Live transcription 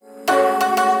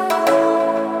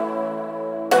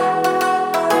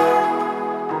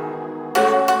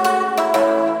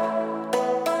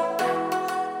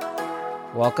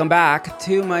Welcome back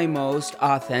to my most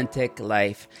authentic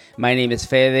life. My name is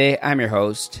Fede. I'm your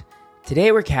host.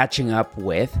 Today we're catching up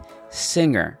with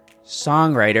singer,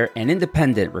 songwriter, and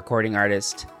independent recording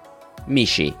artist,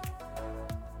 Michi.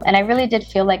 And I really did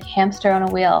feel like hamster on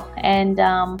a wheel. And,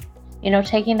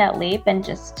 taking that leap and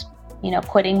just,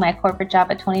 quitting my corporate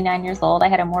job at 29 years old. I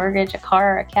had a mortgage, a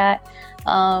car, a cat.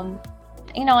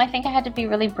 I think I had to be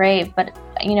really brave. But,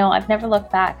 I've never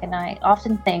looked back. And I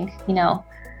often think,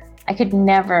 I could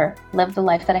never live the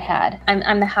life that I had.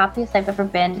 I'm the happiest I've ever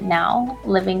been now,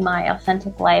 living my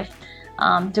authentic life,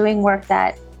 doing work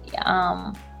that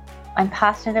I'm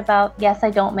passionate about. Yes, I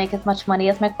don't make as much money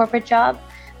as my corporate job,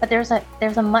 but there's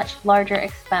a much larger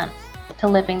expense to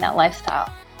living that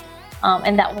lifestyle.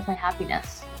 And that was my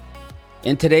happiness.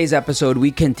 In today's episode,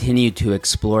 we continue to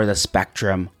explore the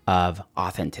spectrum of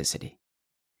authenticity.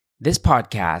 This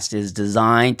podcast is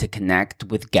designed to connect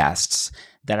with guests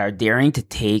that are daring to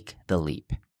take the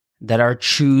leap, that are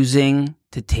choosing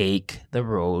to take the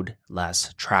road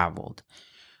less traveled,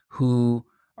 who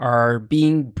are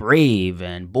being brave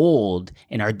and bold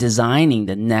and are designing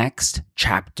the next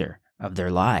chapter of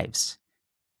their lives.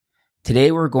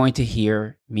 Today, we're going to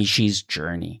hear Michi's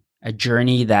journey, a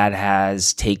journey that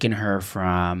has taken her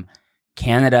from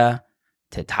Canada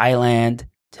to Thailand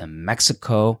to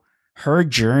Mexico, her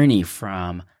journey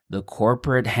from the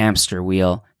corporate hamster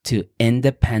wheel to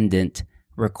independent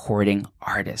recording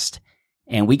artist.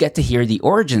 And we get to hear the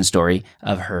origin story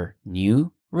of her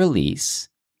new release,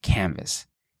 Canvas.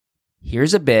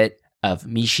 Here's a bit of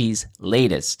Michi's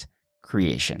latest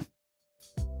creation.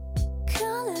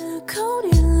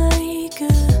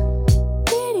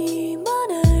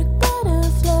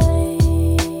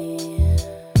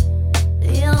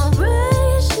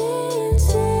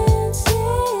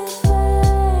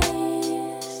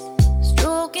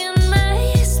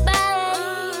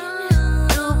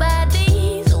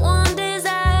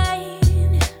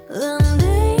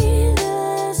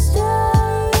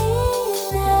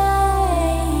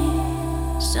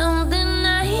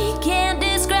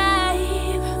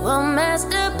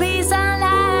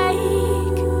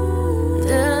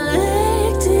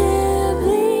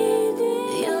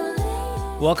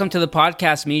 Welcome to the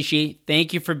podcast, Michi.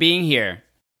 Thank you for being here.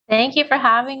 Thank you for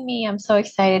having me. I'm so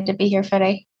excited to be here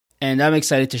today. And I'm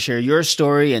excited to share your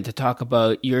story and to talk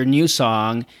about your new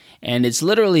song. And it's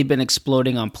literally been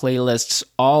exploding on playlists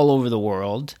all over the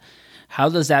world. How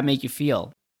does that make you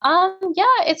feel?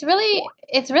 It's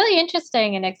really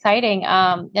interesting and exciting.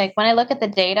 Like when I look at the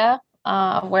data,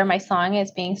 where my song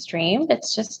is being streamed,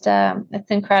 it's just,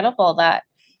 it's incredible that,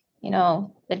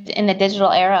 in the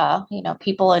digital era,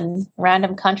 people in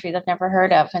random countries I've never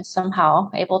heard of and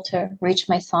somehow able to reach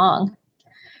my song.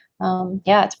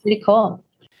 It's pretty cool.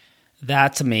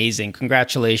 That's amazing.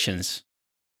 Congratulations.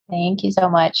 Thank you so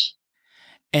much.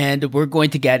 And we're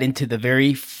going to get into the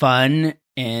very fun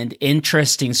and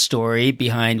interesting story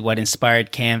behind what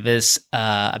inspired Canvas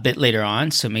a bit later on.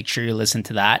 So make sure you listen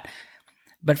to that.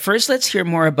 But first, let's hear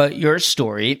more about your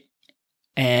story.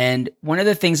 And one of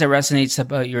the things that resonates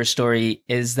about your story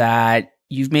is that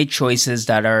you've made choices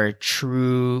that are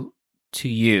true to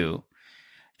you,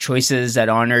 choices that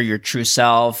honor your true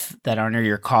self, that honor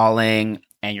your calling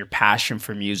and your passion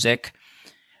for music.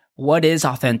 What is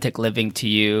authentic living to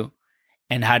you,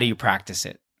 and how do you practice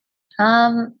it?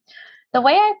 The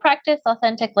way I practice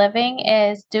authentic living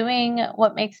is doing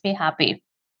what makes me happy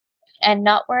and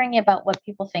not worrying about what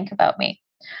people think about me.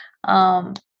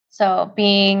 So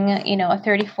being, a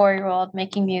 34-year-old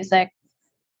making music,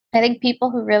 I think people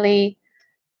who really,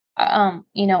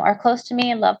 are close to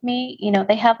me and love me,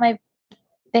 they have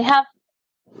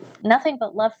nothing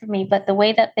but love for me, but the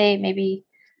way that they maybe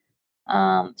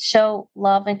show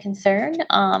love and concern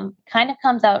kind of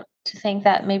comes out to think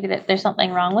that maybe that there's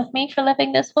something wrong with me for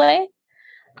living this way.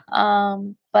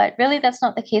 But really that's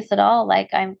not the case at all.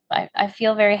 Like I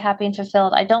feel very happy and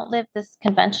fulfilled. I don't live this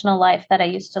conventional life that I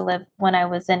used to live when I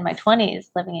was in my 20s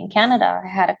living in Canada. I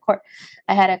had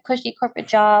a cushy corporate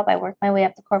job. I worked my way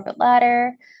up the corporate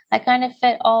ladder. I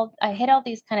hit all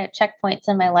these kind of checkpoints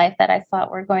in my life that I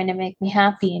thought were going to make me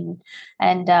happy.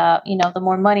 And the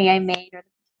more money I made, or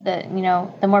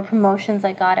the more promotions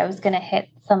I got, I was going to hit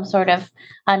some sort of,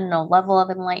 level of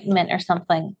enlightenment or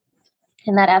something.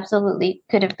 And that absolutely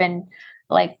could have been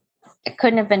it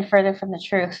couldn't have been further from the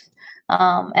truth.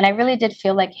 And I really did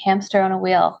feel like hamster on a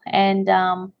wheel. And,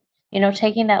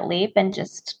 taking that leap and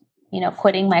just,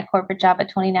 quitting my corporate job at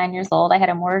 29 years old. I had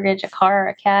a mortgage, a car,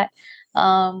 a cat.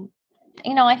 I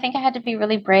think I had to be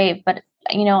really brave. But,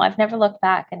 I've never looked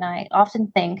back. And I often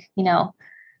think,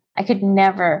 I could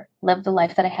never live the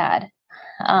life that I had.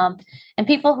 And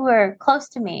people who are close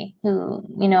to me, who,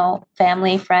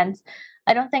 family, friends,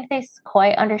 I don't think they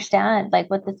quite understand like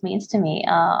what this means to me,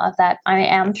 of that I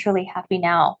am truly happy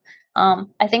now.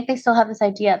 I think they still have this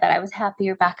idea that I was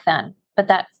happier back then, but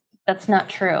that's not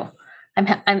true.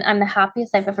 I'm the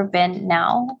happiest I've ever been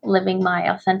now, living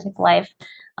my authentic life,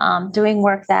 doing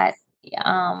work that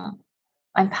um,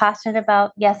 I'm passionate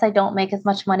about. Yes, I don't make as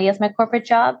much money as my corporate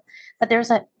job, but there's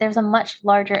a much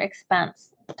larger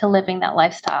expense to living that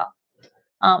lifestyle,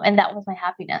 and that was my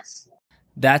happiness.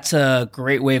 That's a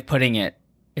great way of putting it.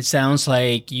 It sounds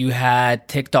like you had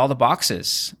ticked all the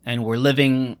boxes and were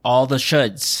living all the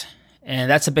shoulds.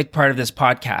 And that's a big part of this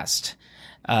podcast.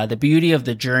 The beauty of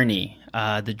the journey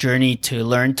to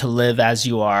learn to live as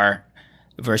you are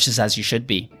versus as you should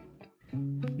be.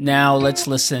 Now let's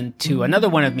listen to another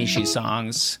one of Michi's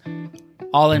songs,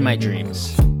 All in My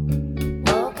Dreams.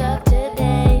 Woke up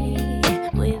today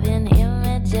with an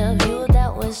image of you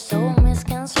that was so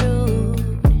misconstrued.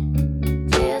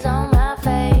 Tears on my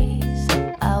face.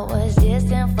 I was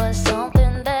destined for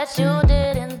something that you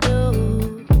didn't do.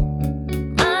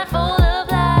 Mindful of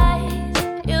lies.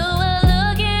 You were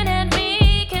looking at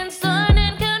me, concerned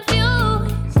and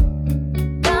confused.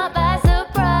 Caught by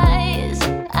surprise.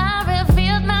 I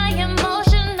revealed my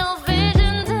emotional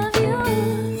visions of you.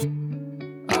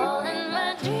 All in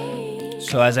my dreams.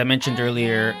 So as I mentioned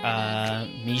earlier,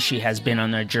 Michi has been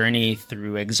on a journey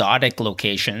through exotic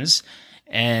locations,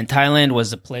 and Thailand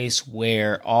was the place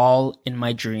where All in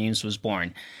My Dreams was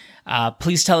born.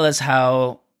 Please tell us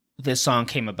how this song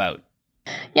came about.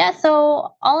 Yeah,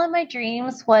 so All in My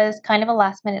Dreams was kind of a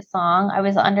last minute song. I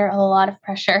was under a lot of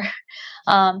pressure.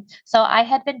 So I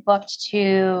had been booked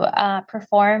to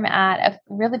perform at a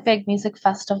really big music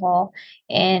festival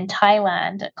in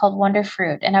Thailand called Wonder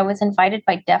Fruit, and I was invited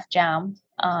by Def Jam.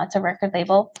 It's a record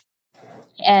label,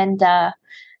 and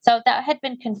so that had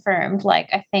been confirmed, like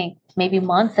I think maybe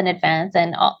months in advance,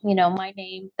 and my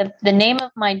name, the name of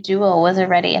my duo was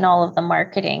already in all of the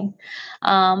marketing.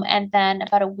 And then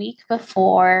about a week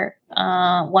before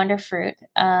Wonder Fruit,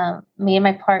 me and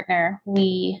my partner,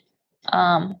 we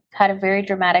had a very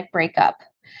dramatic breakup.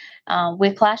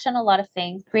 We clashed on a lot of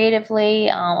things creatively,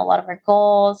 a lot of our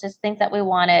goals, just things that we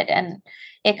wanted, and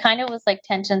it kind of was like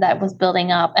tension that was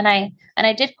building up. And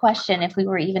I did question if we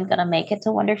were even going to make it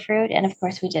to Wonder Fruit, and of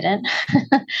course we didn't.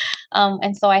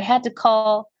 And so I had to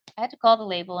call the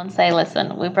label and say,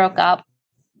 listen, we broke up.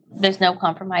 There's no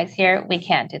compromise here. We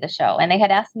can't do the show. And they had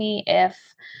asked me if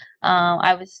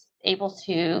I was able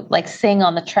to like sing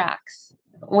on the tracks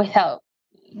without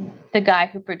the guy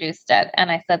who produced it. And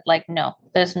I said, like, no,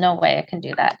 there's no way I can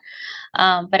do that.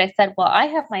 But I said, well, I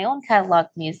have my own catalog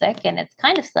music and it's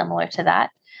kind of similar to that.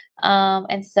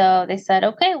 And so they said,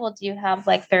 okay, well, do you have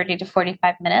like 30 to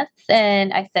 45 minutes?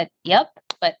 And I said, yep.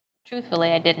 But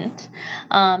truthfully, I didn't.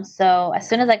 So as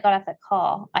soon as I got off that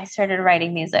call, I started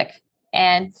writing music.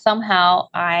 And somehow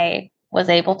I was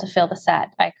able to fill the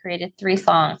set. I created 3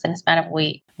 songs in a span of a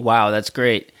week. Wow, that's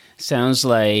great. Sounds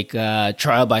like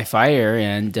trial by fire,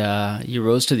 and you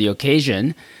rose to the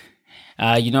occasion.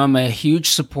 I'm a huge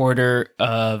supporter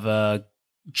of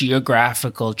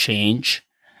geographical change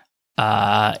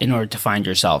in order to find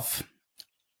yourself.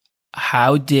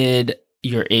 How did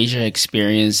your Asia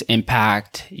experience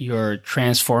impact your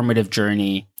transformative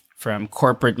journey from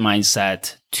corporate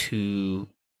mindset to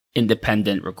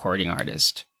independent recording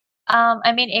artist?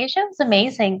 Asia was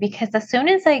amazing because as soon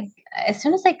as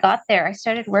I got there, I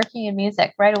started working in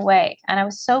music right away, and I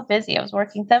was so busy. I was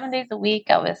working 7 days a week.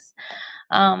 I was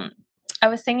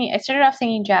singing. I started off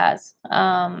singing jazz.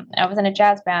 I was in a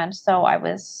jazz band, so I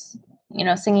was,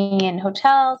 singing in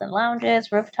hotels and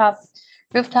lounges,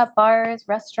 rooftop bars,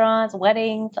 restaurants,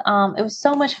 weddings. It was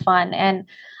so much fun, and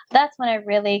that's when I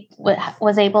really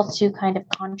was able to kind of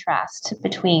contrast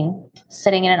between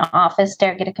sitting in an office,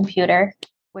 staring at a computer,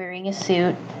 wearing a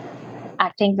suit,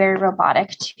 acting very robotic,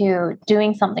 to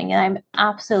doing something that I'm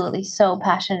absolutely so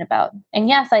passionate about. And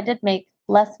yes, I did make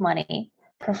less money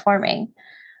performing,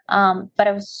 but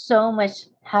I was so much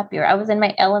happier. I was in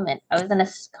my element. I was in a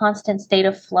constant state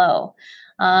of flow.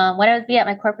 When I would be at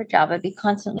my corporate job, I'd be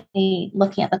constantly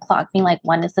looking at the clock, being like,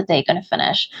 when is the day going to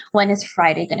finish? When is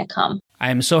Friday going to come?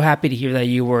 I'm so happy to hear that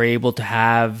you were able to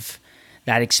have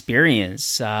that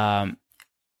experience.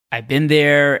 I've been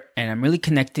there, and I'm really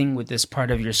connecting with this part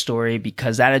of your story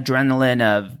because that adrenaline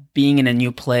of being in a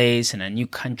new place and a new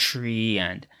country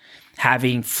and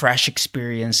having fresh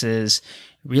experiences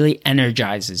really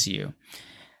energizes you.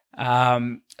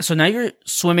 So now you're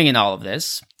swimming in all of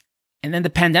this, and then the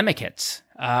pandemic hits.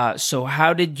 So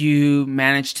how did you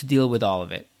manage to deal with all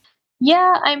of it?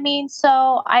 Yeah, I mean,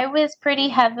 so I was pretty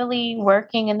heavily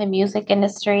working in the music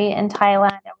industry in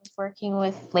Thailand. I was working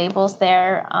with labels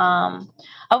there. I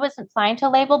wasn't signed to a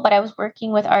label, but I was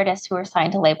working with artists who were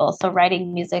signed to labels. So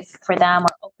writing music for them or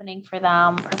opening for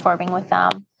them, performing with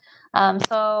them.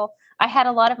 So I had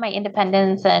a lot of my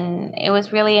independence, and it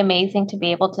was really amazing to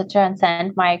be able to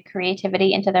transcend my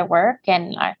creativity into their work.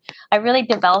 And I really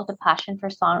developed a passion for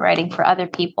songwriting for other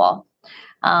people.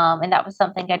 And that was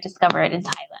something I discovered in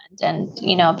Thailand.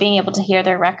 And, being able to hear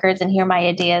their records and hear my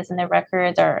ideas in their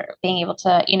records, or being able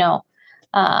to,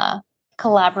 uh,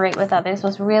 collaborate with others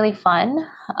was really fun.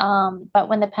 But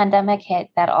when the pandemic hit,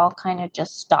 that all kind of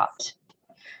just stopped.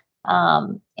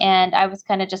 And I was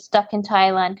kind of just stuck in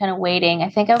Thailand, kind of waiting. I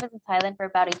think I was in Thailand for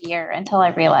about a year until I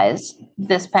realized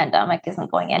this pandemic isn't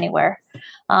going anywhere.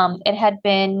 It had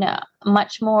been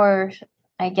much more,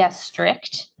 I guess,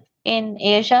 strict in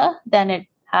Asia than it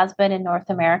has been in North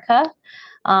America.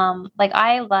 Like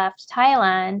I left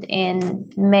Thailand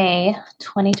in May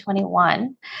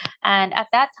 2021. And at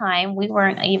that time, we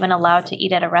weren't even allowed to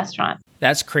eat at a restaurant.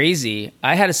 That's crazy.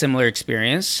 I had a similar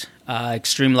experience.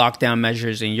 Extreme lockdown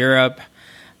measures in Europe.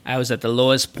 I was at the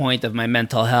lowest point of my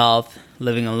mental health,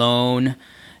 living alone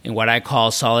in what I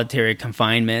call solitary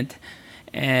confinement.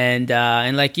 And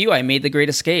like you, I made the great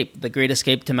escape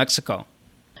to Mexico.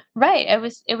 Right.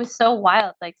 It was so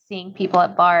wild, like seeing people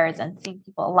at bars and seeing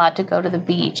people allowed to go to the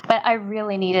beach. But I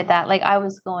really needed that. Like I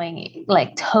was going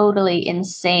like totally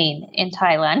insane in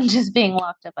Thailand, just being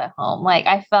locked up at home. Like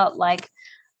I felt like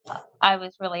I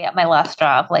was really at my last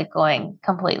straw of like going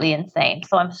completely insane.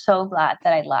 So I'm so glad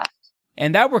that I left.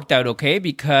 And that worked out okay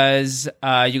because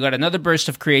you got another burst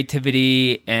of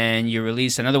creativity and you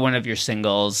released another one of your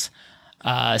singles,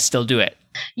 Still Do It.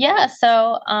 Yeah.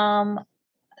 So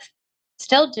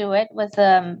Still Do It was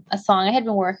a song I had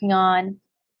been working on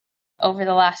over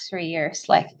the last 3 years.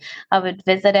 Like I would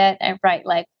visit it and write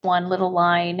like one little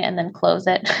line and then close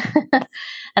it.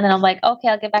 And then I'm like, okay,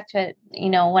 I'll get back to it,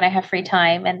 when I have free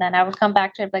time. And then I would come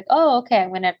back to it like, oh, okay, I'm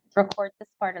going to record this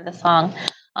part of the song.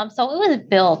 So it was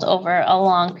built over a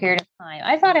long period of time.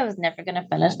 I thought I was never going to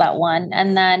finish that one.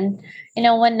 And then,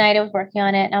 one night I was working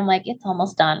on it and I'm like, it's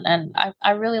almost done. And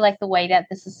I really like the way that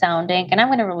this is sounding and I'm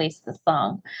going to release this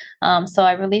song. So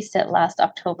I released it last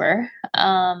October.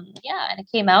 Yeah, and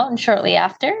it came out. And shortly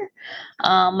after,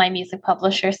 my music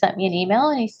publisher sent me an email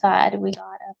and he said, we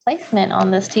got a placement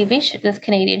on this TV show, this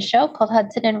Canadian show called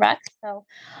Hudson and Rex. So,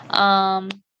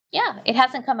 yeah, it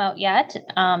hasn't come out yet,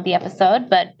 the episode,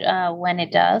 but when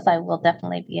it does, I will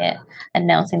definitely be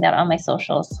announcing that on my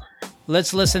socials.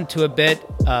 Let's listen to a bit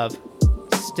of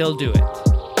Still Do It.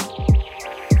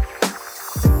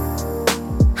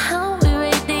 How we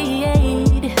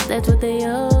radiate, that's what they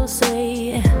all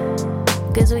say.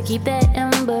 Cause we keep that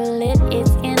ember lit,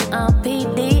 it's in our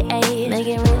PDA.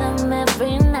 Making rhythm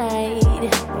every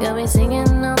night, got me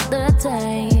singing all the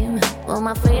time. Hold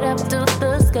my feet up to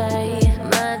the sky,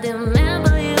 my demand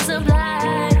you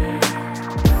supply.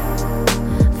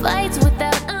 Fights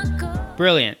without a goal.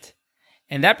 Brilliant.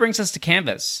 And that brings us to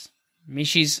Canvas,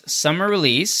 Michi's summer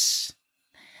release,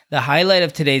 the highlight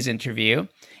of today's interview.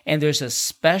 And there's a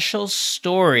special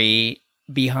story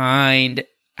behind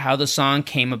how the song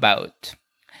came about.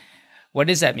 What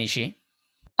is that, Michi?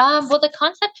 Well, the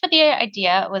concept for the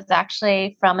idea was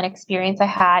actually from an experience I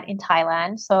had in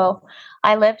Thailand. So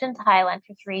I lived in Thailand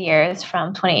for 3 years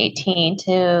from 2018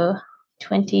 to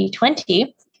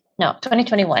 2020. No,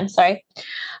 2021, sorry.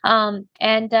 And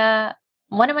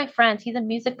one of my friends, he's a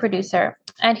music producer,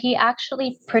 and he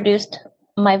actually produced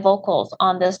my vocals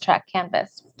on this track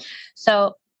Canvas.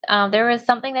 So there was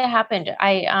something that happened.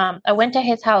 I went to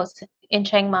his house in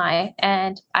Chiang Mai,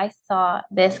 and I saw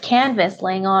this canvas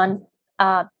laying on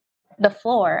the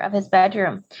floor of his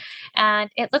bedroom,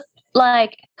 and it looked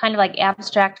like kind of like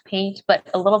abstract paint, but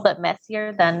a little bit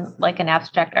messier than like an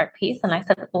abstract art piece. And I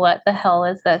said, "What the hell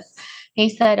is this?" He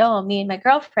said, "Oh, me and my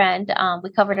girlfriend,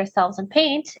 we covered ourselves in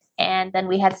paint, and then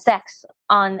we had sex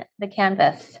on the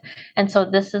canvas, and so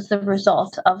this is the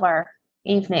result of our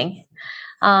evening."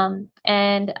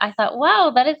 And I thought,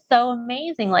 wow, that is so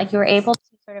amazing. Like you were able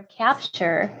to sort of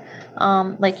capture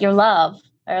like your love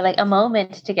or like a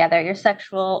moment together, your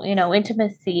sexual,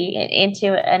 intimacy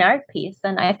into an art piece.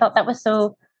 And I thought that was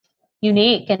so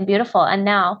unique and beautiful. And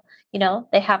now,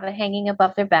 they have it hanging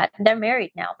above their bed. They're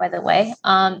married now, by the way.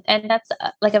 And that's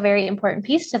like a very important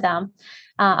piece to them,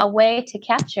 a way to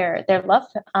capture their love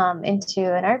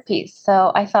into an art piece.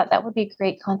 So I thought that would be a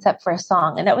great concept for a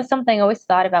song. And that was something I always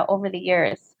thought about over the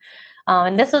years.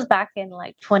 And this was back in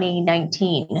like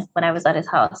 2019 when I was at his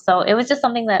house. So it was just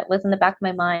something that was in the back of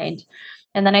my mind.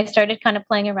 And then I started kind of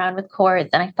playing around with chords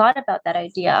and I thought about that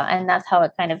idea. And that's how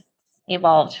it kind of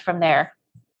evolved from there.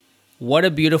 What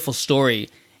a beautiful story.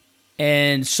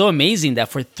 And so amazing that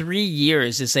for 3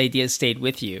 years, this idea stayed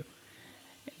with you.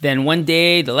 Then one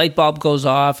day, the light bulb goes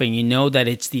off and you know that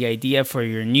it's the idea for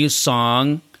your new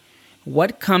song.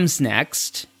 What comes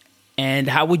next? And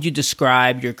how would you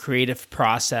describe your creative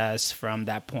process from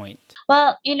that point?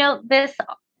 Well, this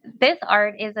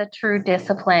art is a true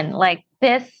discipline. Like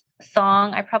this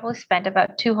song, I probably spent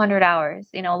about 200 hours,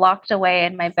 locked away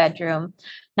in my bedroom,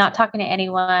 not talking to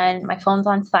anyone. My phone's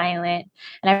on silent,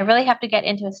 and I really have to get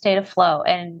into a state of flow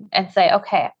and say,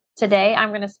 okay, today I'm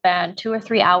going to spend 2 or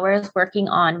 3 hours working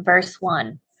on verse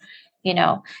 1.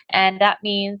 And that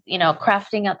means,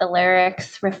 crafting out the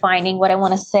lyrics, refining what I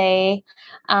want to say,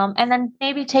 and then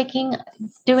maybe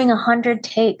doing 100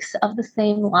 takes of the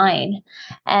same line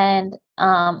and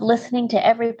listening to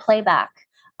every playback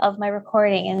of my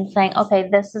recording and saying, okay,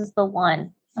 this is the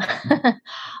one.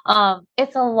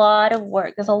 It's a lot of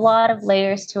work. There's a lot of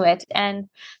layers to it. And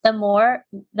the more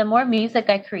music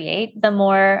I create, the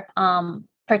more,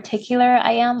 particular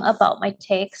I am about my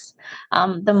takes,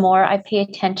 the more I pay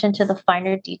attention to the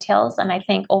finer details. And I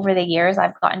think over the years,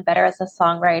 I've gotten better as a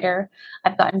songwriter.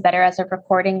 I've gotten better as a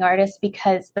recording artist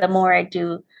because the more I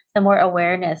do, the more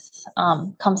awareness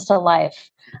comes to life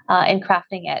in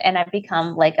crafting it. And I've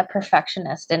become like a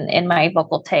perfectionist in my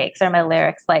vocal takes or my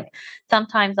lyrics. Like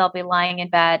sometimes I'll be lying in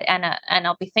bed and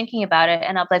I'll be thinking about it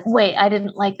and I'll be like, wait, I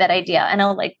didn't like that idea. And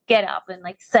I'll like get up and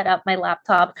like set up my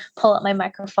laptop, pull up my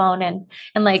microphone and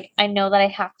like, I know that I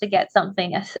have to get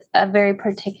something a very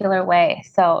particular way.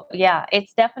 So yeah,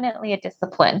 it's definitely a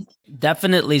discipline.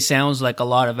 Definitely sounds like a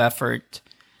lot of effort.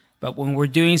 But when we're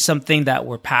doing something that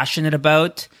we're passionate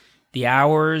about, the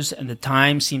hours and the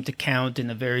time seem to count in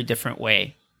a very different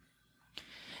way.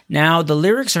 Now, the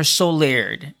lyrics are so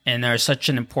layered and are such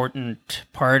an important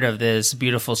part of this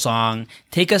beautiful song.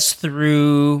 Take us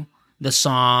through the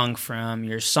song from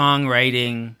your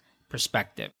songwriting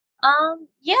perspective.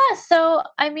 Yeah, so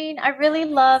I mean, I really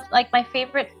love, like, my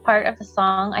favorite part of the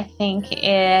song, I think,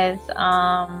 is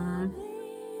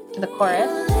the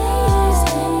chorus.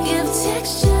 Give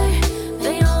texture,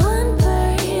 paint one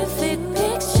perfect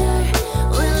picture.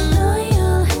 We're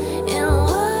loyal in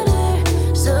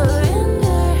water,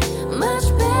 surrender much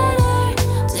better.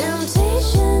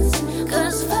 Temptations,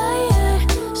 'cause fire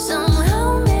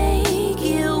somehow make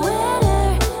it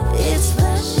wetter. It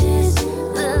splashes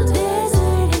the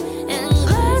desert and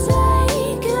glides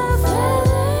like a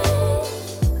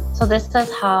feather. So this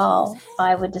is how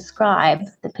I would describe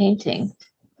the painting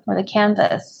or the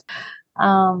canvas.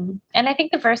 And I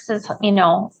think the verses,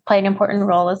 play an important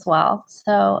role as well.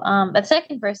 So the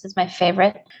second verse is my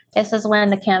favorite. This is when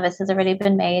the canvas has already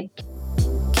been made.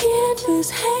 Canvas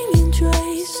hanging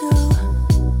dry, so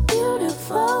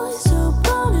beautiful, so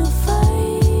bona fide.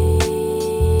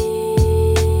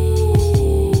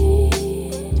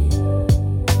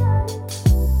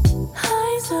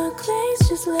 Eyes are glazed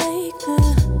just like the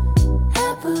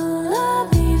apple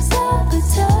of Eve's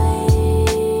appetite.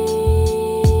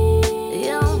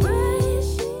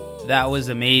 That was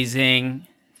amazing.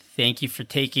 Thank you for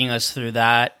taking us through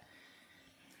that.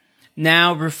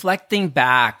 Now, reflecting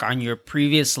back on your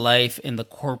previous life in the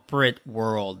corporate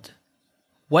world,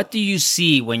 what do you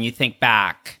see when you think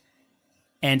back?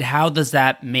 And how does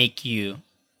that make you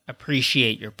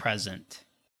appreciate your present?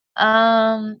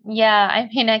 Yeah, I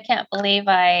mean, I can't believe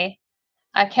I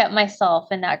kept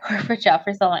myself in that corporate job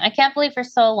for so long. I can't believe for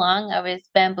so long I was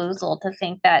bamboozled to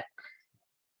think that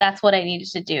that's what I needed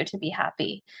to do to be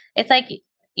happy. It's like,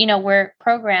 we're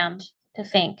programmed to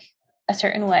think a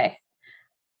certain way.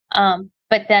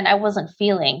 But then I wasn't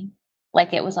feeling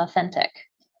like it was authentic.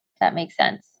 If that makes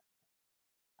sense.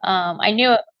 I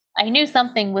knew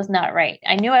something was not right.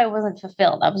 I knew I wasn't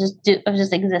fulfilled. I was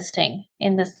just existing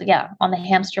in this, on the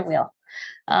hamster wheel.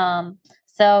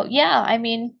 So yeah, I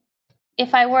mean,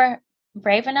 if I were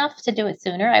brave enough to do it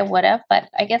sooner, I would have, but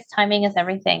I guess timing is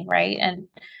everything, right? And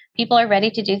people are ready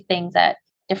to do things at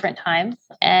different times.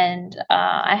 And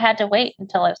I had to wait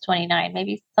until I was 29.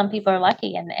 Maybe some people are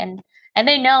lucky and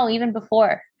they know even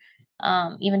before,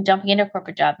 even jumping into a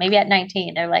corporate job, maybe at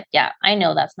 19, they're like, yeah, I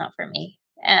know that's not for me.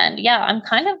 And yeah, I'm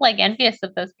kind of like envious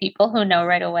of those people who know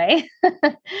right away.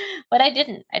 But I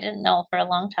didn't know for a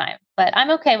long time, but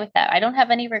I'm okay with that. I don't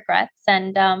have any regrets.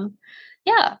 And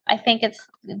yeah, I think it's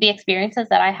the experiences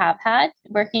that I have had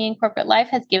working in corporate life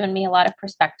has given me a lot of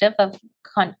perspective of,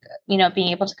 being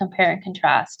able to compare and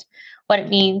contrast what it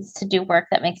means to do work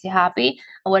that makes you happy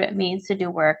and what it means to do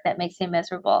work that makes you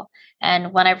miserable.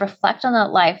 And when I reflect on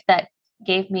that life that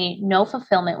gave me no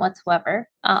fulfillment whatsoever,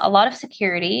 a lot of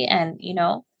security and,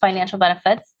 financial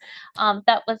benefits,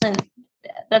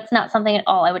 that's not something at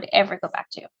all I would ever go back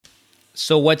to.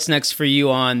 So what's next for you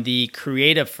on the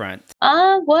creative front?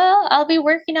 Well, I'll be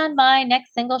working on my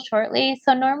next single shortly.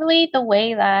 So normally the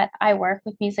way that I work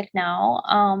with music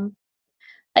now,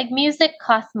 like music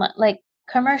costs like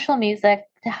commercial music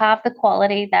to have the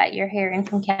quality that you're hearing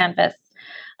from Canvas.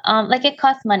 Like it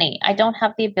costs money. I don't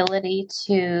have the ability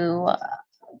to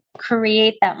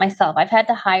create that myself. I've had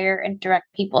to hire and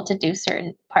direct people to do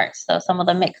certain parts. So some of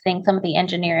the mixing, some of the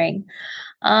engineering.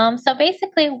 So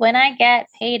basically, when I get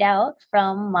paid out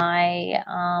from my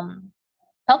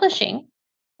publishing,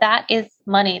 that is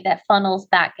money that funnels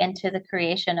back into the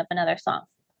creation of another song.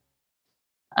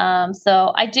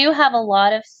 So I do have a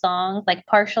lot of songs, like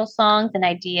partial songs and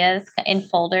ideas in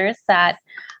folders that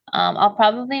I'll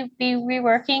probably be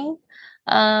reworking.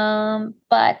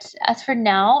 But as for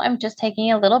now, I'm just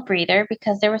taking a little breather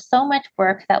because there was so much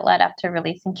work that led up to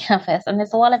releasing Canvas, and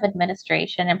there's a lot of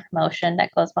administration and promotion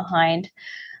that goes behind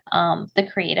the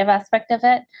creative aspect of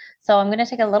it. So I'm going to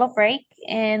take a little break,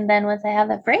 and then once I have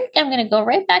that break, I'm going to go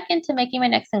right back into making my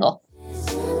next single.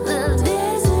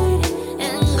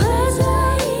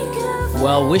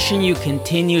 Well, wishing you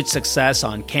continued success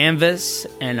on Canvas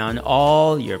and on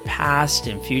all your past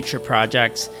and future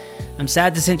projects. I'm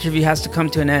sad this interview has to come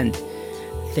to an end.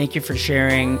 Thank you for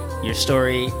sharing your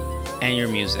story and your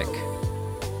music.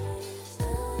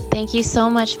 Thank you so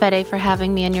much, Fede, for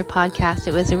having me on your podcast.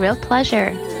 It was a real pleasure.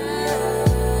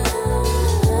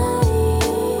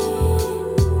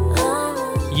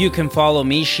 You can follow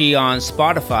Michi on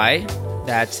Spotify.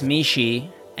 That's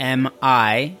Michi,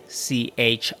 Michi.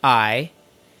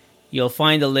 You'll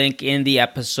find a link in the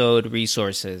episode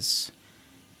resources.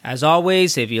 As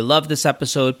always, if you love this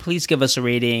episode, please give us a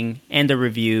rating and a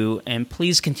review, and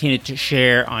please continue to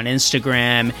share on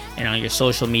Instagram and on your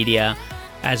social media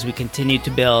as we continue to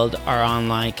build our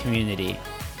online community.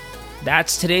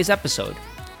 That's today's episode.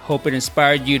 Hope it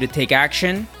inspired you to take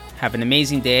action. Have an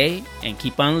amazing day and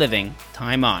keep on living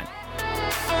time on.